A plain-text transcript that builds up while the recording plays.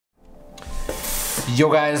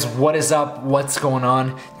Yo guys, what is up? What's going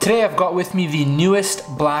on? Today I've got with me the newest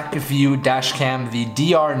Blackvue dashcam, the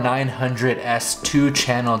DR900S-2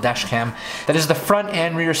 channel dashcam. That is the front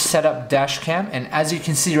and rear setup dashcam, and as you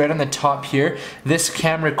can see right on the top here, this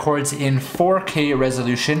cam records in 4K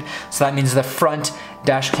resolution. So that means the front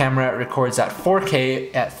dash camera records at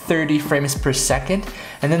 4K at 30 frames per second,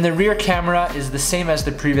 and then the rear camera is the same as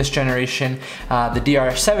the previous generation, the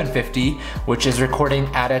DR750, which is recording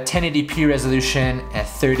at a 1080p resolution at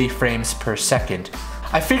 30 frames per second.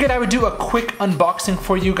 I figured I would do a quick unboxing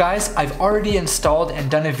for you guys. I've already installed and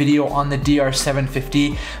done a video on the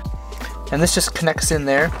DR750, and this just connects in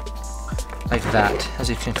there like that, as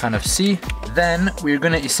you can kind of see. Then we're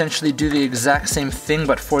gonna essentially do the exact same thing,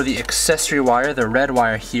 but for the accessory wire, the red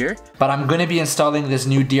wire here. But I'm gonna be installing this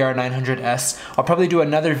new DR900S. I'll probably do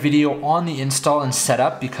another video on the install and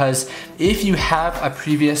setup, because if you have a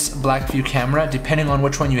previous Blackvue camera, depending on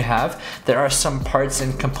which one you have, there are some parts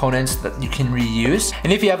and components that you can reuse.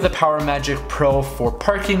 And if you have the PowerMagic Pro for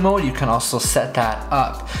parking mode, you can also set that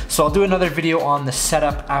up. So I'll do another video on the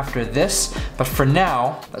setup after this, but for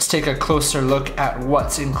now, let's take a closer look at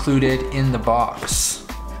what's included in the box.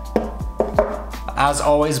 As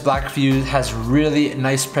always, Blackvue has really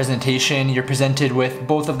nice presentation. You're presented with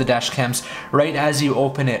both of the dash cams right as you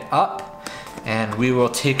open it up. And we will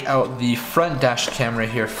take out the front dash camera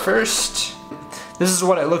here first. This is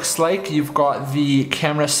what it looks like. You've got the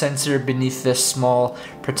camera sensor beneath this small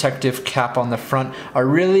protective cap on the front. A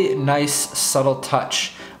really nice subtle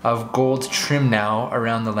touch of gold trim now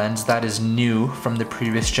around the lens. That is new from the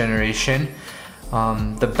previous generation.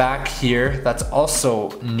 The back here, that's also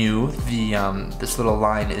new. This little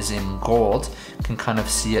line is in gold. You can kind of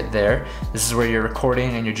see it there. This is where your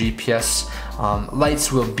recording and your GPS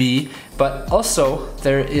lights will be. But also,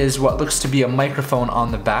 there is what looks to be a microphone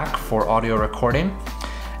on the back for audio recording.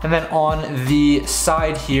 And then on the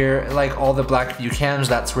side here, like all the Blackvue cams,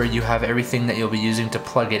 that's where you have everything that you'll be using to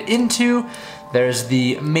plug it into. There's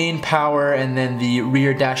the main power, and then the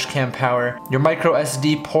rear dash cam power, your micro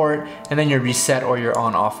SD port, and then your reset or your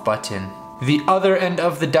on-off button. The other end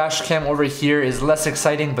of the dash cam over here is less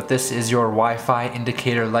exciting, but this is your Wi-Fi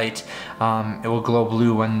indicator light. It will glow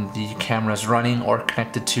blue when the camera is running or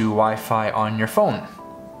connected to Wi-Fi on your phone.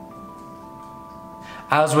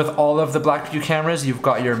 As with all of the Blackvue cameras, you've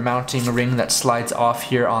got your mounting ring that slides off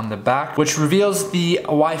here on the back, which reveals the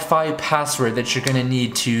Wi-Fi password that you're gonna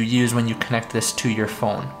need to use when you connect this to your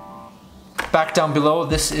phone. Back down below,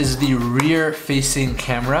 this is the rear facing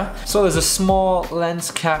camera. So there's a small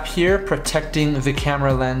lens cap here protecting the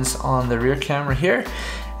camera lens on the rear camera here.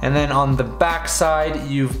 And then on the back side,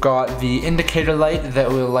 you've got the indicator light that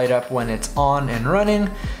will light up when it's on and running.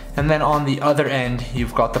 And then on the other end,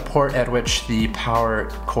 you've got the port at which the power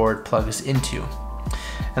cord plugs into.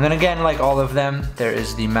 And then again, like all of them, there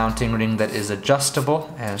is the mounting ring that is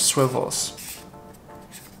adjustable and swivels.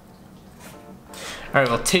 Alright,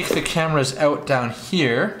 we'll take the cameras out down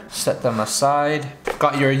here, set them aside.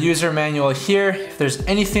 Got your user manual here. If there's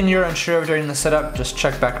anything you're unsure of during the setup, just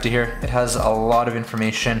check back to here. It has a lot of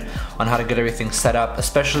information on how to get everything set up,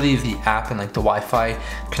 especially the app and like the Wi-Fi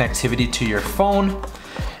connectivity to your phone.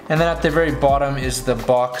 And then at the very bottom is the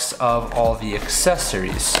box of all the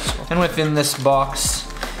accessories. And within this box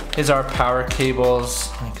is our power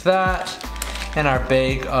cables like that, and our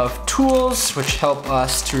bag of tools, which help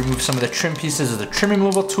us to remove some of the trim pieces of the trim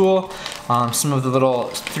removal tool, some of the little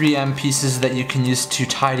 3M pieces that you can use to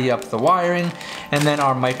tidy up the wiring, and then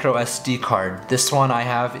our micro SD card. This one I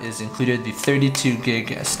have is included the 32 gig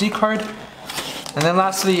SD card. And then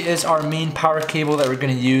lastly is our main power cable that we're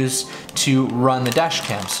going to use to run the dash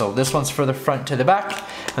cam. So this one's for the front to the back,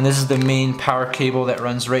 and this is the main power cable that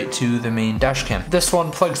runs right to the main dash cam. This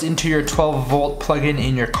one plugs into your 12 volt plug-in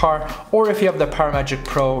in your car, or if you have the PowerMagic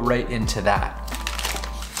Pro, right into that.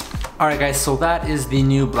 Alright guys, so that is the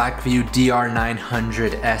new Blackvue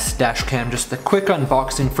DR900S dashcam. Just a quick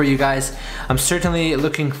unboxing for you guys. I'm certainly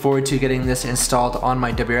looking forward to getting this installed on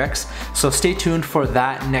my WRX, so stay tuned for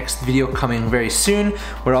that next video coming very soon,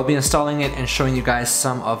 where I'll be installing it and showing you guys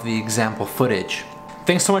some of the example footage.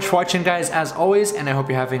 Thanks so much for watching guys, as always, and I hope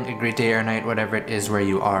you're having a great day or night, whatever it is where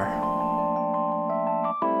you are.